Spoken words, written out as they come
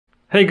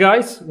Hey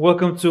guys,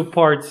 welcome to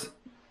part,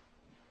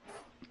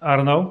 I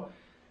don't know.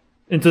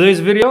 In today's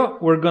video,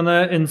 we're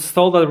gonna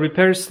install the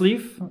repair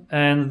sleeve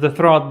and the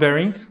throwout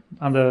bearing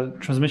on the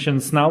transmission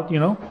snout, you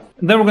know.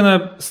 And then we're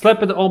gonna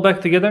slap it all back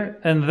together,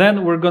 and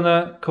then we're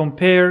gonna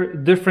compare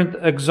different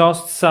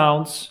exhaust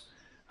sounds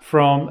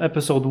from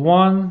episode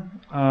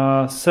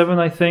 1, 7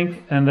 I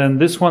think, and then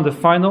this one, the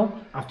final.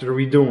 After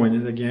redoing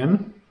it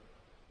again.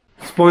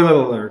 Spoiler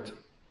alert.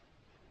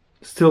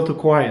 Still too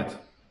quiet.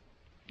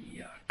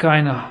 Yeah,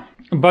 kinda.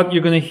 But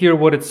you're gonna hear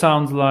what it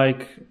sounds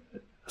like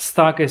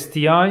stock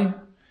STI,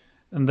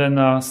 and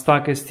then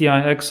stock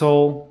STI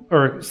XO,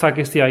 or stock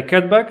STI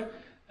catback,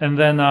 and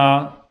then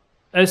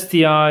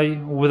STI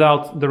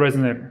without the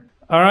resonator.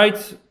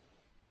 Alright,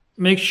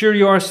 make sure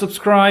you are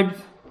subscribed,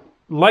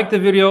 like the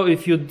video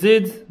if you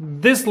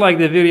did, dislike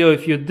the video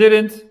if you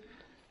didn't,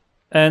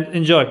 and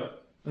enjoy.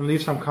 And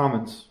leave some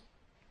comments.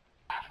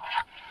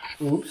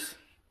 Oops.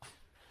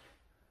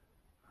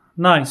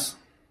 Nice.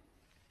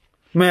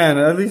 Man,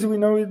 at least we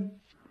know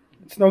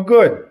it's no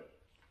good.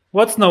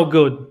 What's no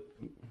good?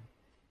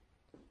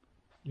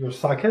 Your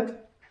socket?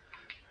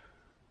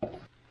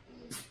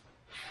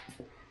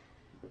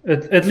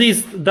 At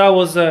least that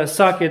was a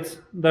socket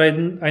that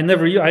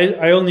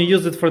I only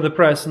used it for the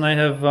press, and I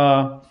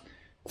have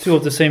two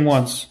of the same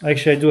ones.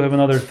 Actually, I do have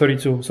another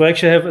 32. So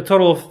actually I have a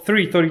total of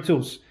 3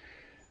 32s.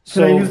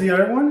 So, can I use the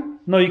other one?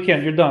 No, you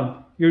can't. You're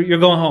done. You're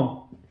going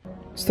home.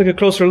 Let's take a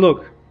closer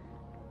look.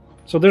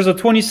 So there's a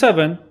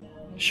 27,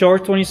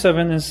 short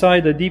 27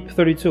 inside the deep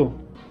 32.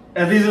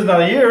 At least it's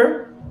not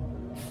here.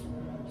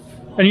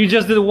 And you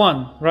just did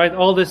one, right?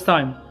 All this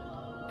time.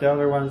 The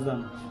other one is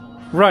done.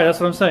 Right,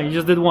 that's what I'm saying. You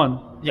just did one.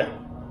 Yeah.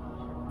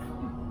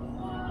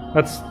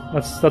 That's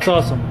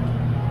awesome.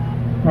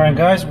 All right,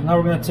 guys. Now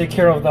we're gonna take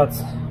care of that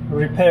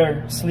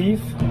repair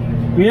sleeve.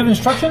 Do you have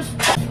instructions?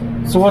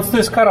 So what's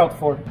this cutout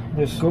for?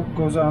 This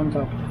Goes on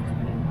top.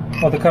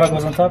 Oh, the cutout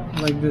goes on top,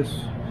 Like this.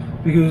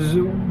 Because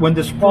when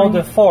the spring... Oh,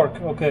 the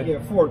fork. Okay. Yeah,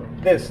 fork.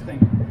 This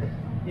thing.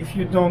 If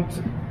you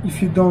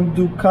don't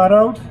do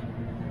cutout,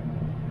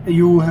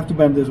 you have to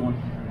bend this one.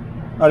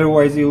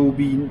 Otherwise, it will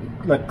be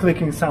like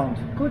clicking sound.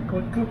 Click,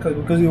 click, click, click,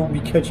 because it will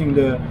be catching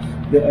the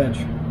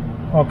edge.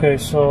 Okay,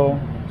 so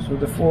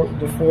the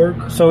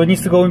fork. So it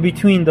needs to go in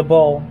between the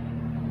ball.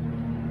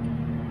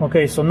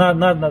 Okay, so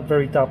not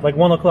very top, like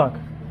 1 o'clock.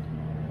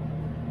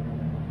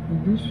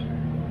 Like this?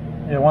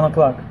 Yeah, 1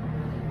 o'clock.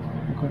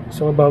 Okay.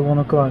 So about 1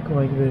 o'clock,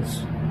 like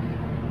this.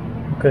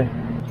 Okay.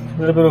 A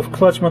little bit of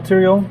clutch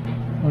material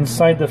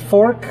inside the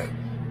fork.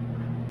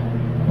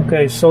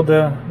 Okay, so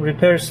the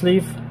repair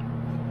sleeve.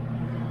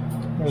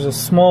 There's a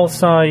small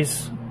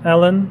size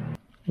Allen,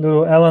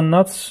 little Allen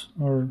nuts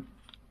or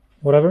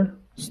whatever,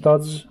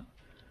 studs,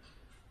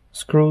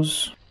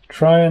 screws.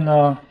 Try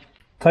and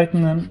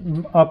tighten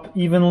them up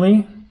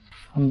evenly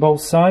on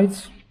both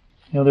sides.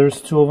 Yeah,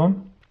 there's 2 of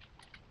them.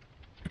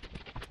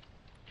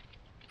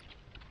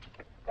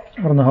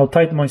 I don't know how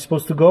tight am I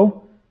supposed to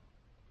go,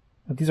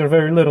 but these are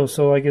very little,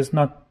 so I guess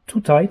not too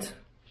tight.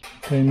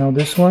 Okay, now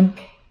this one.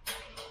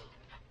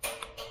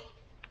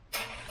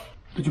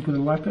 Did you put a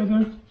lactate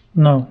there?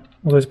 No.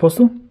 Was I supposed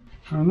to?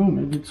 I don't know,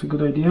 maybe it's a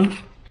good idea.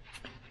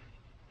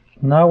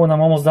 Now when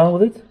I'm almost done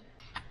with it?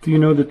 Do you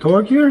know the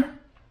torque here?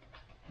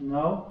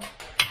 No.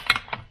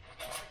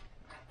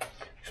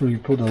 Should you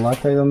put the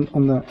lactate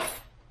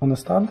on the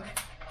stud?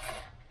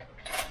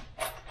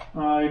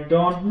 I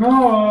don't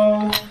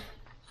know.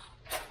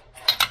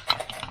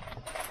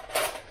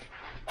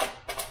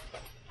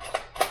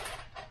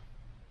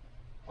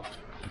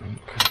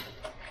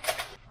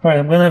 Alright,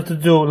 I'm gonna have to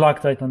do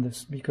Loctite on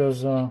this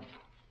because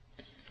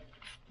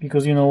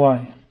you know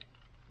why.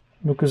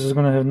 Lucas is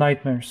gonna have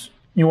nightmares.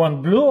 You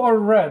want blue or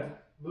red?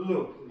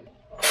 Blue.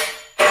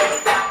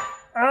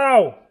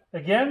 Ow!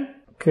 Again?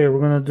 Okay, we're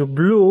gonna do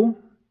blue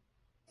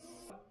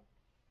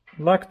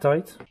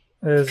Loctite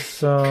as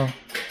to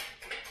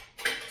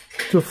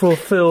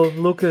fulfill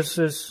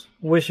Lucas's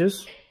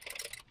wishes.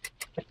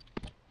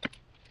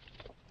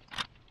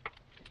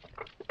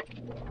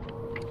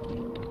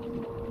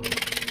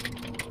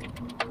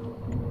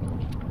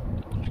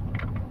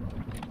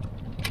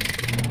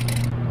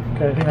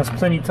 Okay, I think that's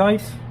plenty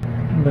tight.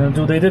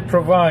 They did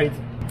provide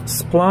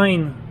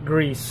spline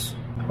grease.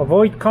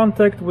 Avoid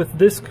contact with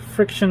disc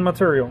friction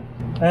material.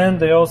 And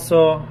they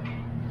also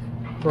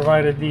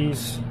provided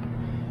these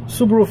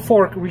Subaru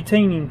fork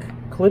retaining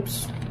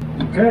clips.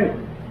 Okay.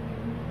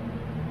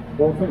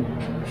 Whole thing.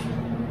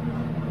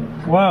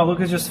 Wow,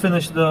 Lucas just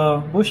finished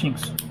the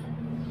bushings.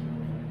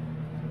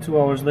 2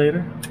 hours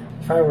later.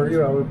 If I were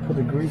you, I would put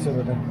the grease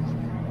over there.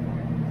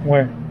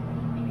 Where?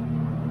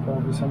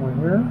 Probably somewhere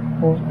here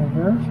or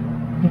here.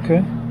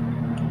 Okay.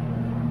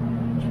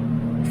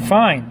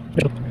 Fine.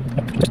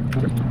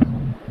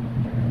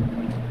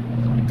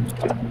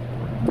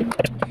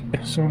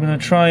 So we're gonna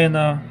try and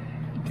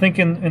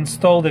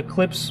install the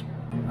clips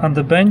on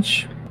the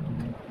bench.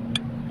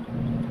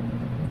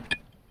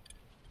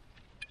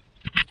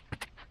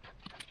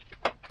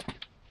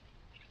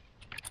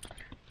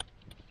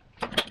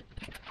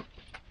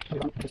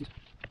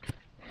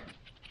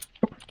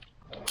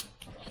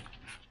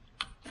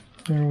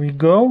 There we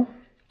go.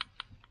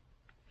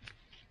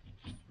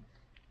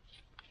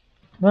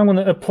 Now I'm going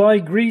to apply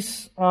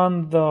grease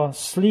on the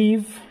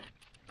sleeve.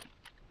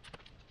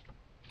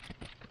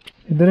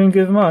 It didn't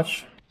give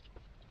much.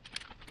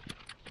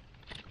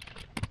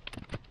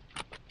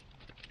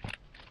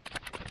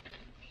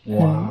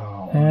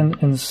 Wow.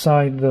 And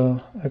inside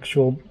the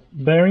actual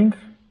bearing.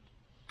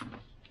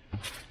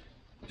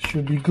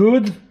 Should be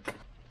good.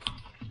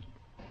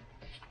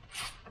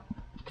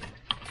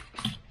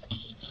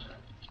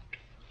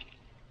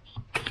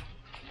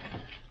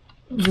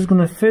 Is this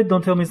gonna fit?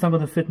 Don't tell me it's not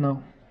gonna fit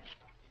now.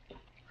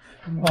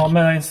 Oh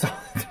man, I installed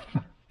it.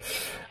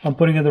 I'm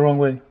putting it the wrong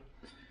way.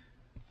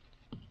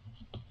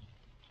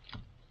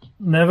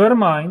 Never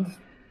mind.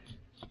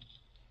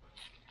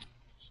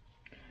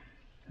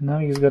 Now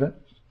you just gotta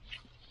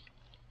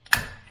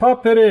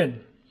pop it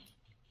in.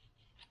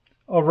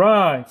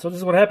 Alright, so this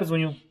is what happens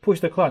when you push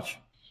the clutch,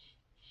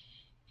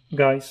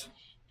 guys.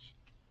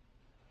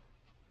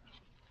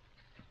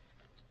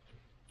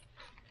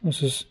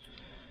 This is,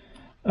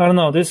 I don't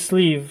know, this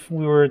sleeve,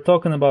 we were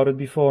talking about it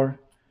before.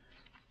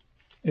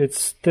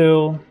 It's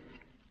still,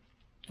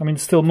 I mean,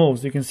 it still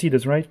moves. You can see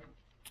this, right?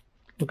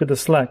 Look at the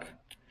slack.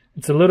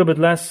 It's a little bit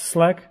less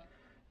slack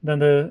than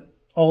the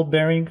old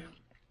bearing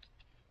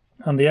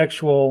on the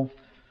actual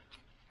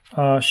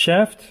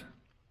shaft,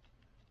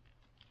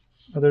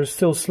 but there's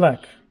still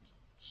slack.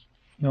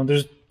 You know,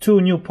 there's two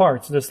new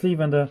parts, the sleeve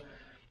and the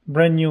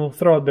brand new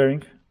throwout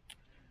bearing.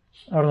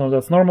 I don't know if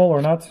that's normal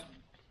or not,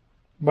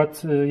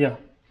 but yeah,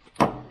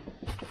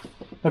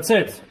 that's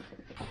it.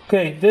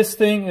 Okay, this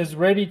thing is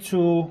ready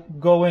to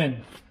go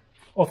in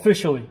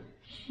officially.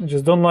 I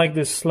just don't like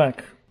this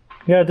slack.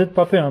 Yeah, it did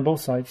pop in on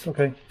both sides.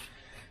 Okay,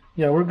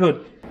 yeah, we're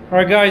good. All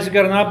right, guys, I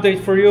got an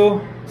update for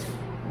you.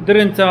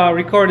 Didn't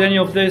record any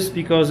of this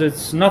because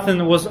it's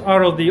nothing was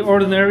out of the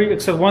ordinary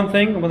except one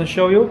thing I'm going to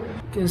show you.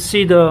 You can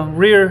see the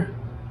rear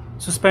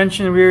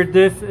suspension, rear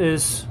diff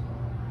is,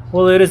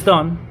 well, it is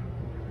done.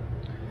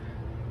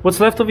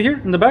 What's left over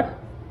here in the back?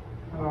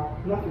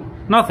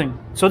 Nothing. Nothing.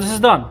 So this is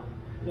done.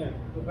 Yeah,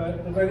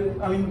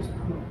 I mean,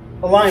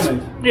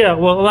 alignment. Yeah,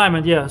 well,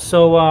 alignment, yeah.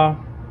 So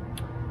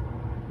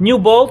new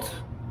bolt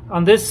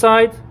on this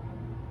side,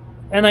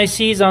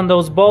 NICs on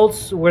those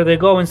bolts where they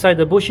go inside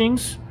the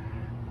bushings.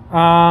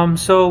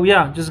 So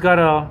yeah, just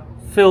gotta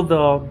fill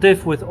the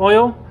diff with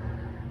oil,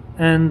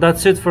 and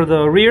that's it for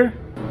the rear.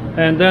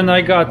 And then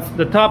I got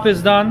the top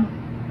is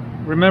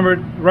done. Remember,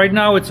 right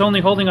now it's only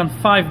holding on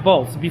 5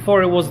 bolts.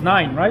 Before it was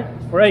 9, right?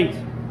 Or 8?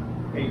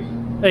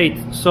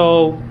 8.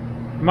 So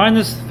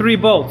minus 3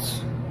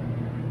 bolts.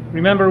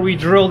 Remember, we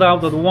drilled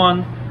out the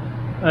one,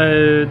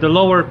 the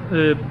lower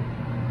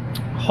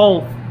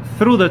hole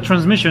through the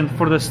transmission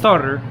for the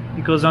starter,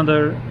 because on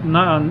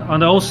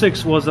the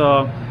 06 was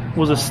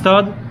a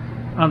stud.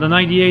 On the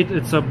 98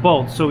 it's a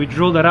bolt, so we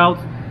drilled that out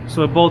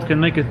so a bolt can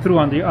make it through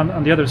on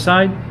the other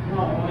side.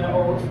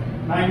 No,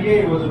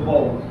 98 was a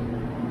bolt.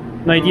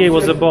 98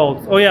 was a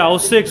bolt. Oh yeah,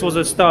 06 was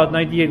a stud,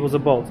 98 was a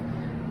bolt.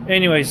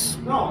 Anyways,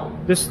 No.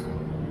 this,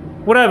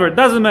 whatever, it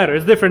doesn't matter,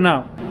 it's different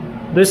now.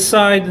 This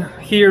side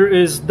here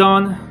is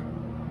done.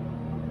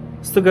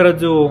 Still gotta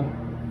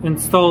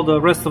install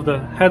the rest of the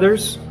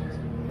headers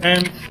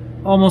and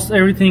almost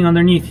everything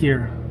underneath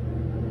here.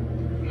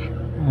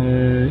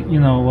 You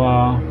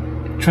know,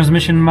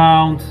 transmission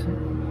mount,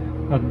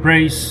 that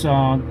brace,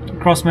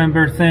 cross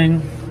member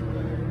thing,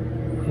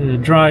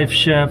 drive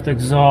shaft,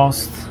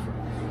 exhaust.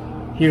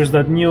 Here's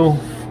that new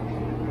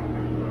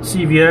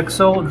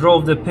CVXO.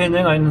 Drove the pin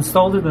in, I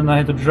installed it, and I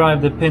had to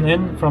drive the pin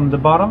in from the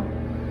bottom.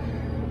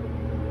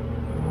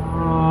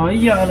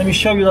 Yeah, let me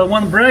show you that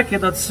one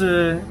bracket. That's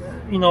you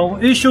know,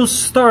 issues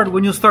start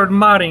when you start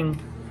modding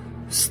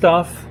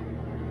stuff.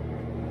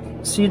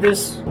 See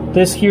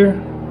this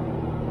here?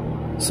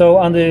 So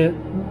on the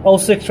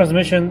 06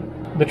 transmission,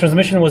 the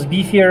transmission was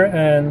beefier,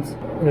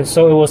 and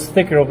so it was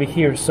thicker over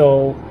here.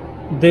 So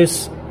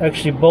this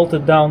actually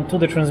bolted down to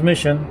the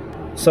transmission.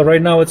 So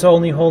right now it's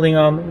only holding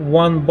on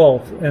 1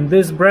 bolt, and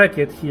this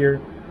bracket here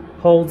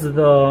holds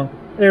the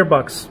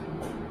airbox.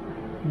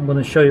 I'm going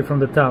to show you from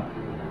the top.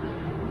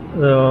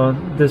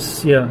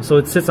 This, yeah, so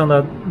it sits on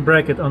that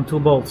bracket on 2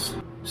 bolts.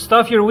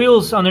 Stuff your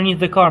wheels underneath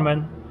the car,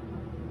 man.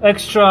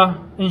 Extra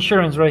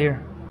insurance right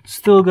here.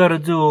 Still gotta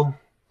do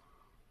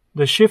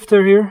the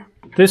shifter here.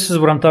 This is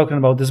what I'm talking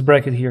about, this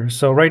bracket here.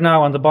 So right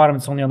now on the bottom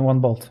it's only on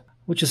 1 bolt,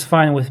 which is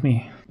fine with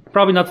me.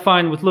 Probably not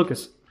fine with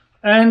Lucas.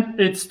 And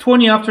it's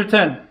 20 after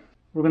 10.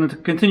 We're gonna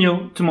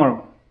continue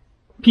tomorrow.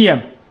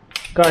 PM.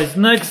 Guys,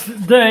 next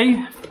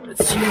day,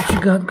 let's see what you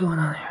got going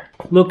on here.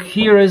 Look,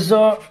 here is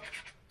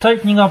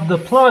tightening up the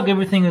plug.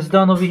 Everything is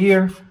done over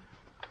here.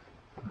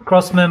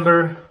 Cross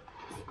member.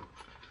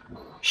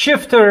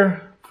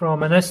 Shifter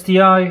from an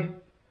STI.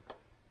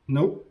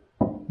 Nope.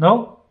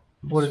 No?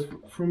 What is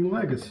From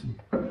Legacy.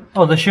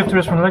 Oh, the shifter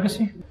is from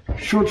Legacy?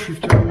 Short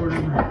shifter or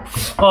whatever.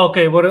 Oh,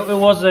 okay, well it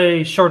was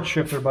a short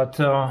shifter, but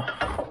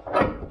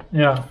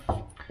yeah.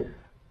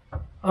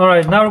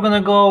 Alright, now we're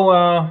gonna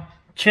go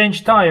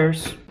change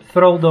tires.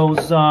 Throw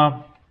those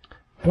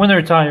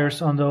winter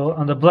tires on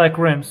the black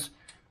rims.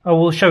 I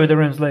will show you the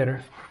rims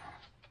later.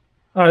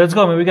 All right, let's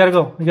go, man. We gotta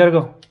go. We gotta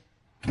go.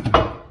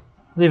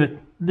 Leave it.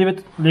 Leave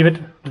it. Leave it.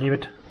 Leave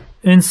it.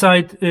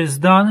 Inside is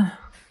done.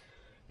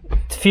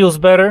 It feels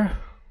better.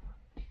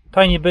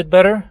 Tiny bit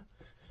better.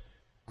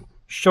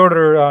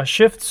 Shorter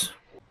shifts.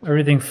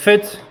 Everything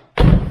fit.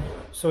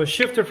 So a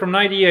shifter from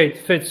 98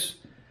 fits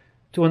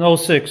to an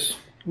 06.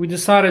 We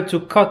decided to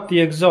cut the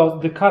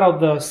exhaust, cut out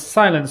the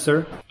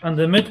silencer and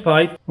the mid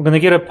pipe. We're gonna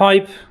get a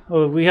pipe.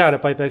 Oh, we had a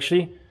pipe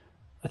actually.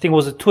 I think it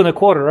was a 2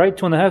 1/4, right?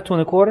 2 1/2, 2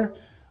 1/4.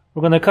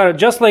 We're gonna cut it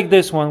just like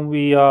this one.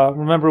 We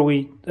remember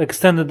we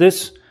extended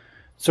this,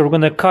 so we're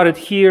gonna cut it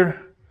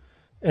here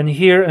and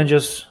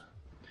just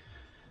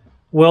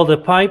weld the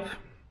pipe,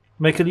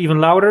 make it even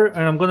louder.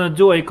 And I'm gonna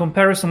do a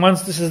comparison.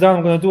 Once this is done,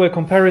 I'm gonna do a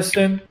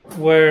comparison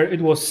where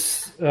it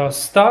was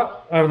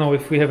stock. I don't know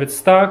if we have it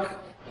stock.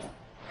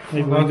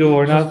 Maybe we do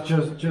or not.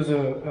 Just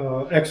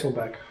a axle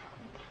back.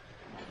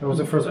 That was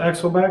the first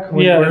axle back.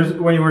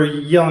 When you were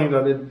yelling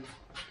that it.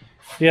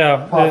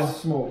 Yeah.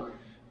 Smoke.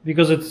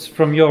 Because it's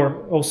from your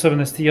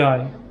 07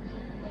 STI.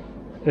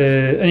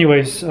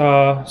 Anyways,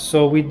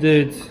 so we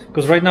did,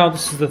 because right now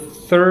this is the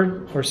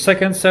third or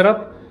second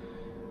setup,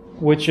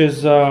 which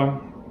is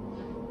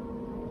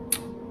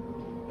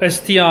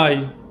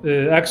STI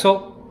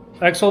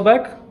axle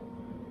back.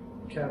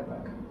 Cat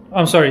back.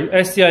 I'm sorry,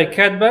 STI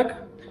cat back.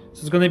 So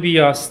it's going to be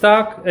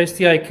stock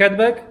STI cat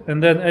back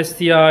and then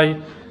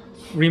STI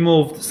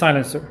removed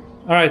silencer.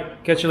 All right,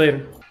 catch you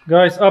later,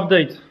 guys.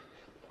 Update.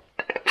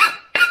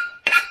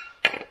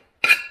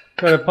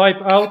 Got a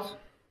pipe out.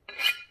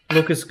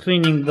 Luke is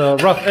cleaning the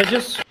rough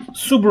edges.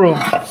 Subaru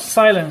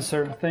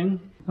silencer thing.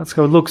 That's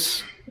how it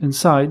looks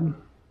inside.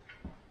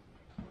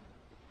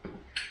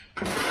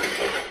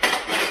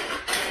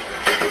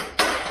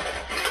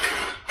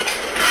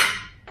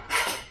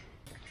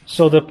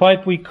 So the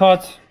pipe we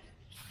cut,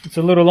 it's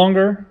a little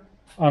longer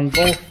on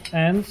both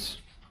ends.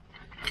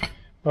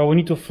 But we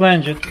need to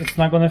flange it. It's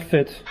not going to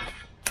fit.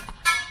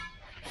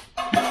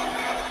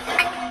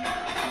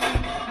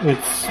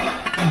 It's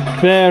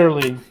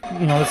barely,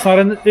 it's not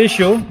an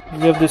issue.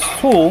 We have this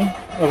tool,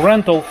 a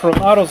rental from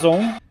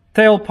AutoZone,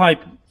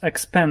 tailpipe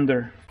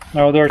expander.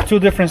 Now there are two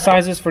different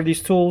sizes for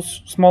these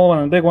tools, small one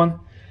and big one.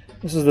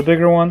 This is the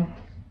bigger one.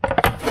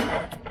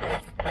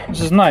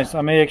 This is nice.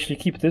 I may actually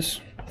keep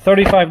this.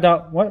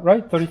 $35, what,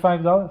 right?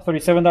 $35,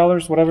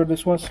 $37, whatever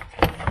this was.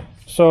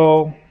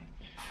 So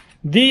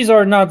these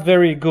are not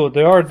very good.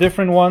 There are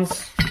different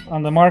ones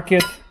on the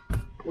market.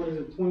 What is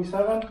it,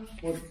 27?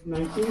 What,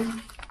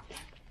 19?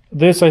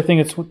 This, I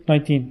think it's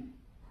 19,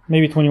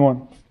 maybe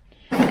 21.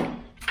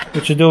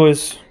 What you do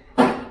is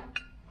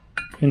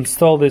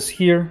install this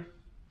here.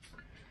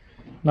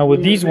 Now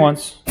with these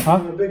ones, huh?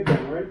 The big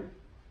one, right?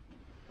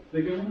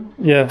 Bigger one?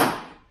 Yeah.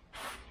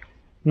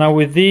 Now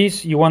with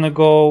these, you want to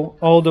go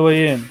all the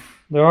way in.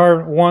 There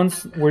are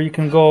ones where you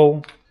can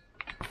go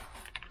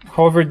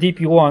however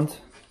deep you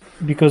want,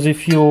 because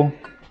if you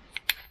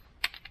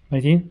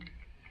 19.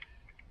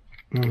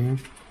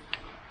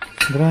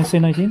 Did I say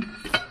 19?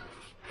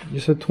 You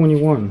said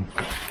 21.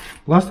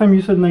 Last time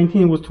you said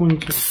 19, it was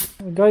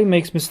 22. The guy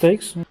makes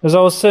mistakes. As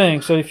I was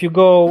saying, so if you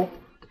go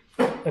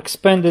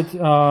expand it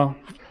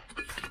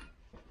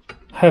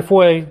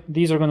halfway,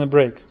 these are going to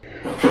break.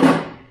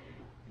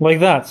 Like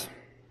that.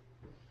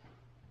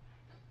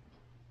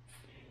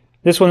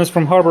 This one is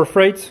from Harbor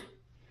Freight.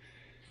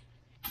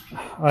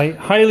 I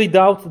highly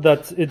doubt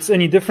that it's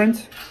any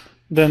different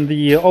than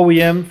the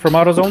OEM from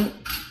AutoZone.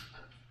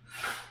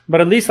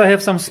 But at least I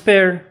have some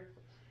spare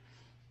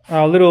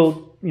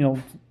little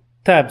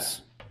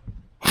tabs.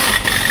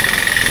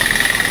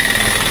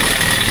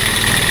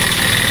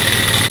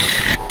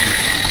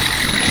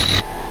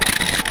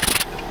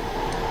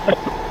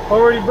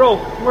 Already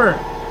broke. Where?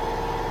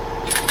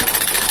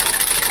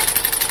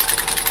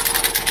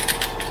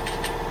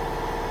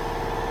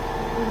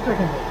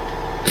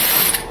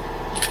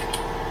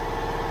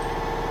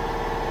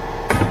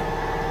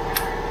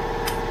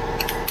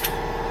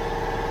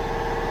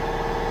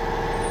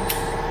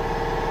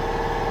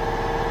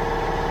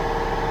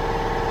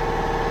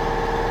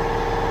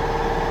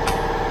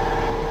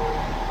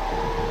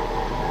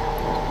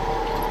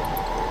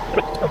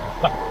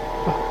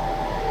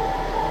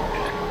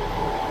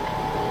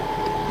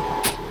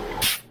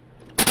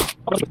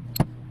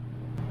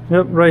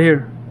 Yep, right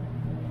here.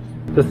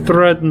 The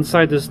thread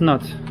inside this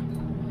nut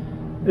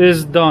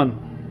is done.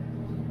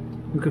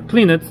 You could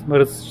clean it,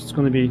 but it's just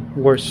going to be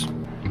worse.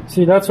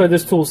 See, that's why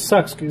this tool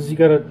sucks, because you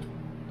gotta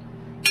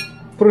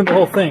put in the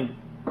whole thing.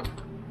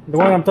 The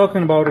one I'm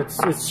talking about,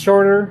 it's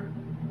shorter,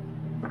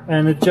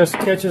 and it just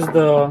catches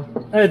the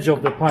edge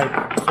of the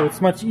pipe, so it's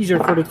much easier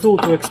for the tool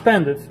to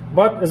expand it.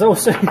 But as I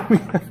was saying,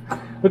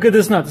 look at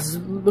this nut.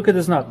 Look at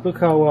this nut. Look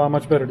how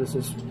much better this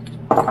is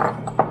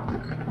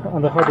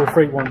on the Harbor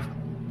Freight one.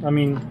 I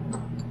mean,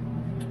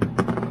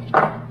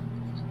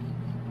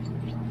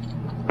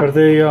 are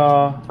they?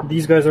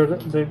 These guys are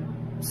the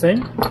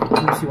same?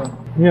 Let me see one.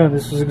 Yeah,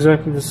 this is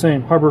exactly the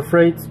same. Harbor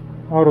Freight,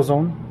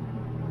 AutoZone.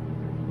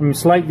 I mean,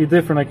 slightly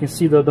different. I can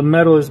see the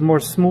metal is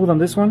more smooth on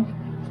this one.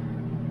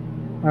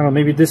 I don't know,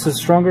 maybe this is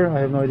stronger, I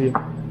have no idea.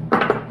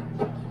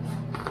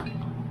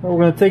 We're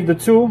going to take the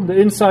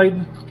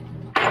inside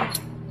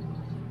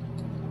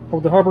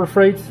of the Harbor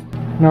Freight.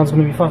 Now it's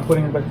going to be fun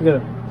putting it back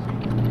together.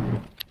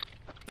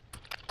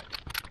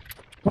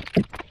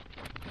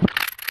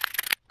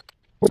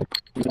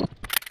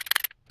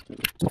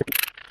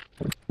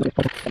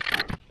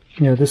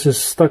 Yeah, this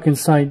is stuck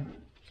inside.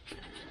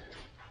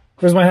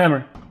 Where's my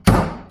hammer?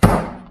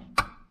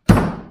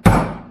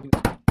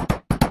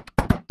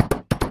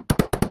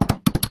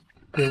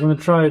 Okay, we're going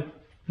to try it.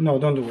 No,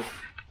 don't do it.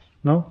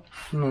 No?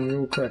 No,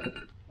 you will crack it.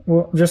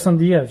 Well, just on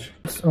the edge.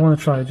 I want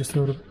to try it just a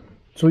little bit.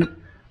 So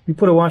we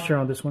put a washer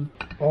on this one.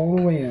 All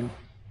the way in.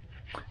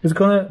 It's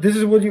gonna. This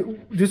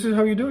is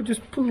how you do it.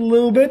 Just put a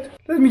little bit.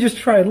 Let me just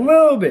try it a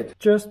little bit.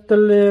 Just a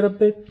little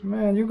bit.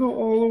 Man, you go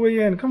all the way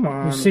in. Come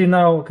on. You see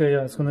now? Okay,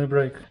 yeah, it's gonna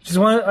break. Just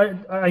want.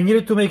 I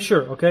needed to make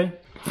sure. Okay.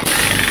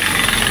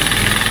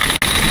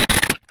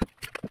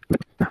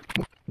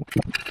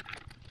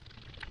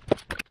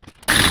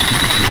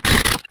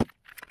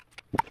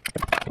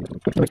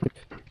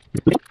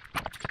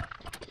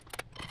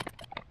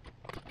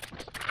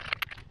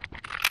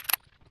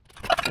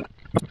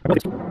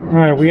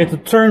 Alright, we had to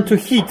turn to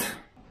heat.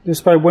 This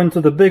pipe went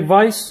to the big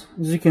vise.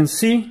 As you can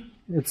see,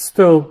 it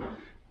still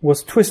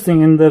was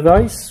twisting in the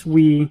vise.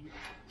 We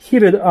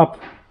heated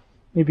up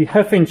maybe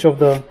 ½ inch of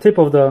the tip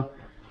of the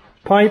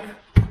pipe.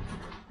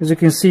 As you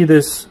can see,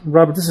 this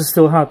rubber, this is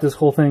still hot, this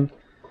whole thing.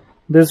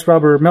 This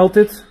rubber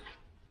melted.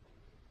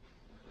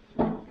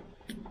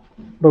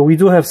 But we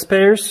do have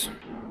spares.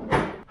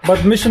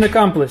 But mission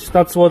accomplished,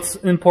 that's what's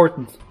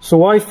important. So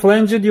why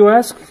flange it, you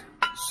ask?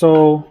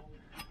 So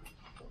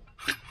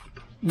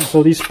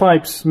these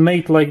pipes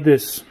mate like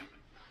this.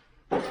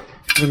 I'm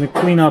going to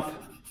clean up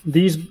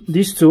these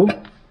two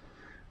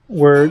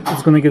where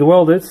it's going to get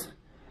welded,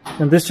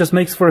 and this just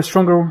makes for a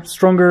stronger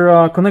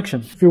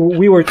connection. If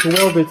we were to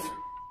weld it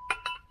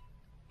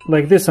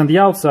like this on the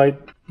outside,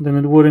 then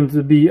it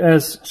wouldn't be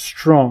as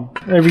strong.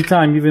 Every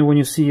time, even when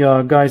you see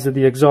guys at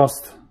the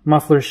exhaust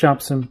muffler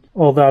shops and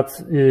all that,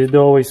 they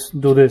always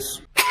do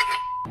this.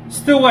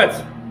 Still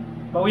wet,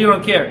 but we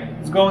don't care.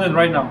 It's going in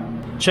right now.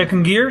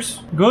 Checking gears.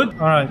 Good.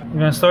 All right, you're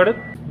gonna start it.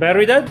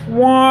 Battery dead.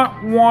 Wah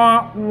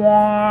wah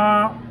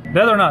wah.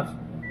 Dead or not?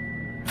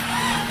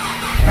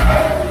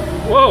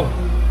 Whoa.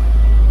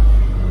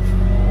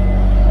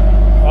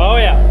 Oh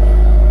yeah.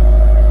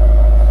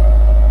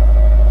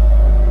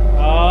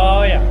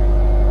 Oh yeah.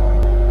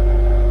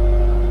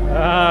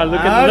 Ah, look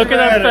at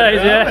that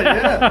face.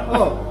 Yeah.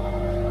 Oh.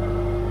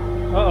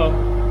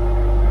 Uh-oh.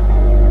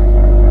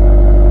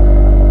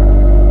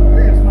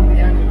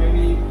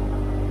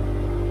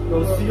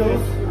 Those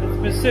seals,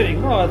 it's been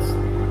sitting. No, it's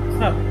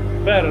not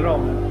bad at all,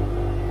 man.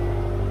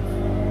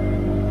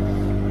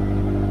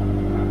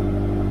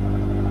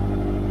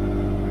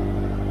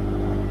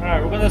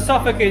 Alright, we're gonna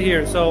suffocate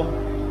here, so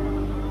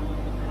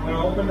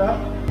Wanna open it up?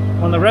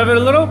 wanna rev it a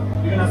little?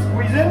 You're gonna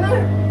squeeze in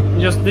there?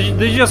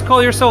 Did you just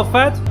call yourself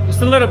fat?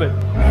 Just a little bit.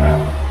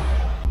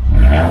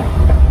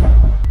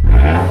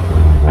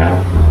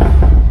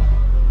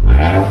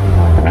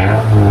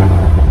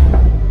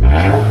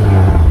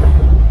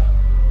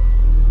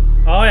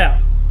 Oh yeah.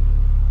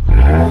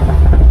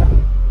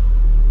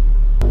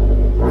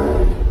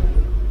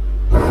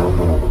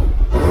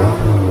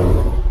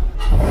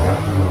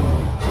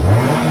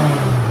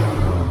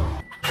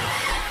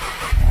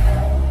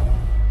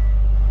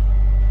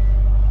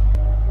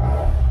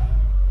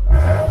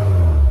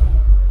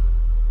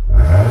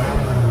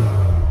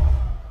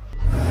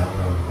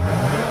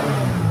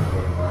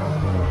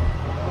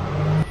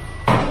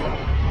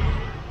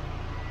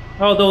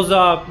 Oh, those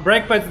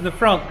brake pads in the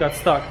front got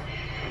stuck.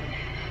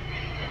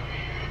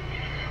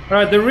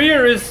 Alright, the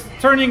rear is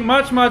turning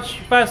much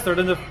faster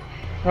than the...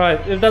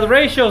 Alright, if that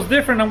ratio is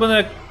different, I'm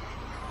gonna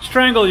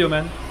strangle you,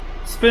 man.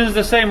 Spins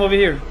the same over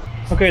here.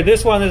 Okay,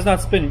 this one is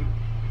not spinning.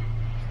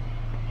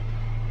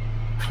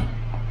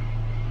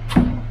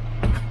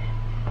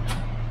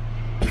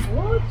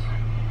 What?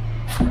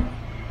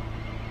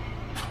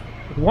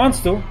 It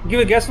wants to. Give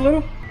it gas a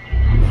little.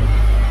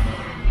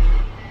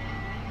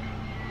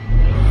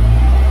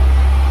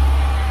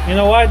 You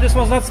know why this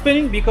one's not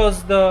spinning?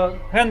 Because the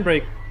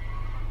handbrake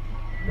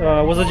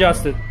was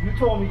adjusted. You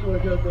told me to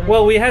adjust the...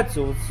 Well, we had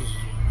to. It's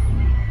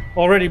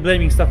already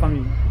blaming stuff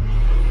on me.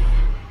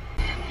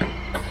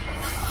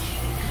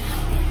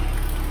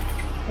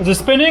 Is it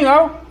spinning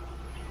now?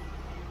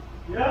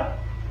 Yeah.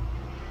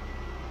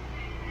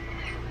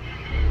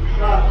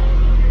 Stop.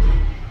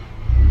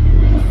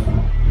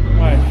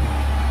 Alright.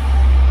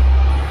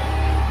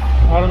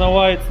 I don't know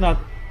why it's not.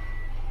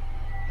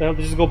 The hell, did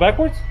it just go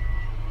backwards?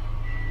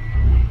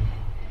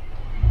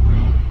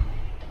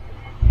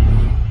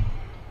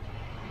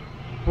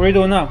 What are you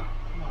doing now?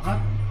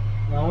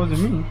 That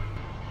wasn't me.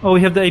 Oh,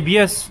 we have the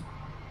ABS.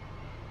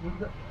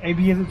 The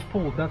ABS is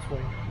pulled, that's why.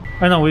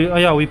 I know,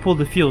 we pulled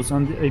the fuse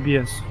on the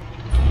ABS.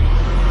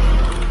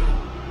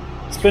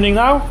 Spinning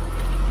now?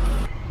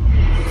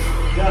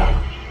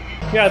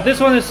 Yeah. Yeah, this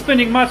one is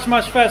spinning much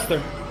faster.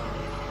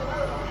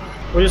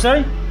 What do you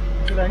say?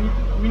 Should I need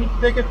to... We need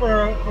to take it for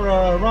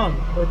a run,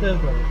 for a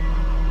test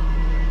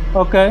drive.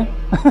 Okay.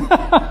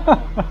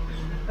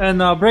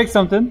 And break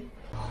something.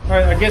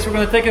 Alright, I guess we're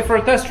gonna take it for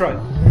a test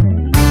drive.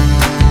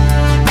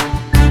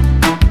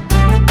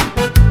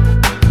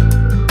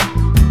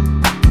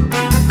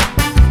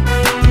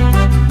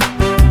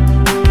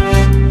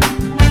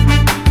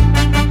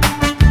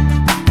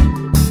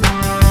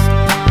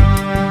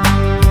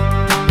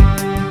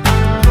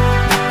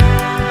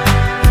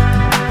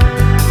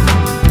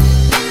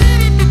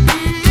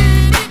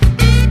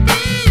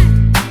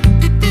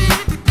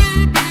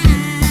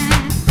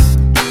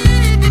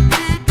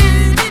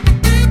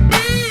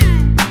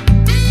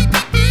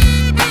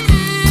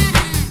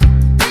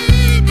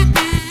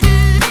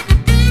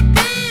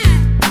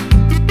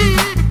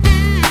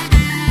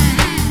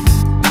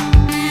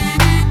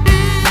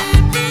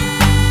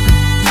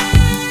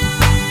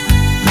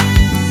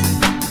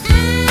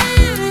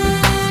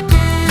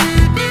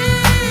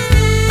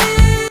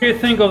 What do you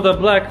think of the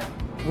black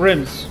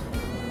rims?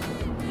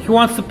 He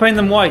wants to paint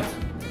them white.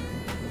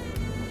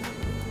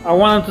 I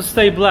want them to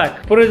stay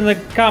black. Put it in the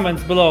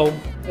comments below,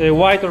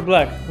 white or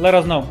black. Let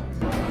us know.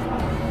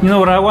 You know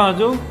what I want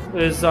to do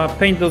is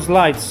paint those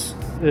lights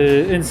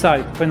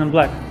inside, paint them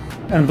black.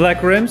 And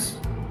black rims?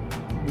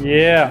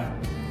 Yeah.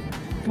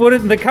 Put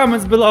it in the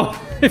comments below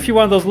if you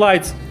want those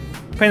lights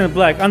painted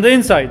black on the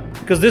inside,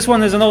 because this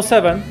one is an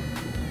 07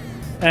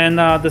 and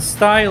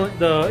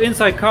the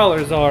inside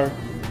colors are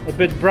a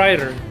bit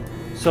brighter.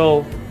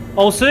 So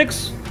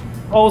 06,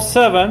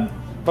 07,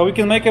 but we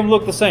can make them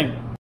look the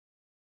same.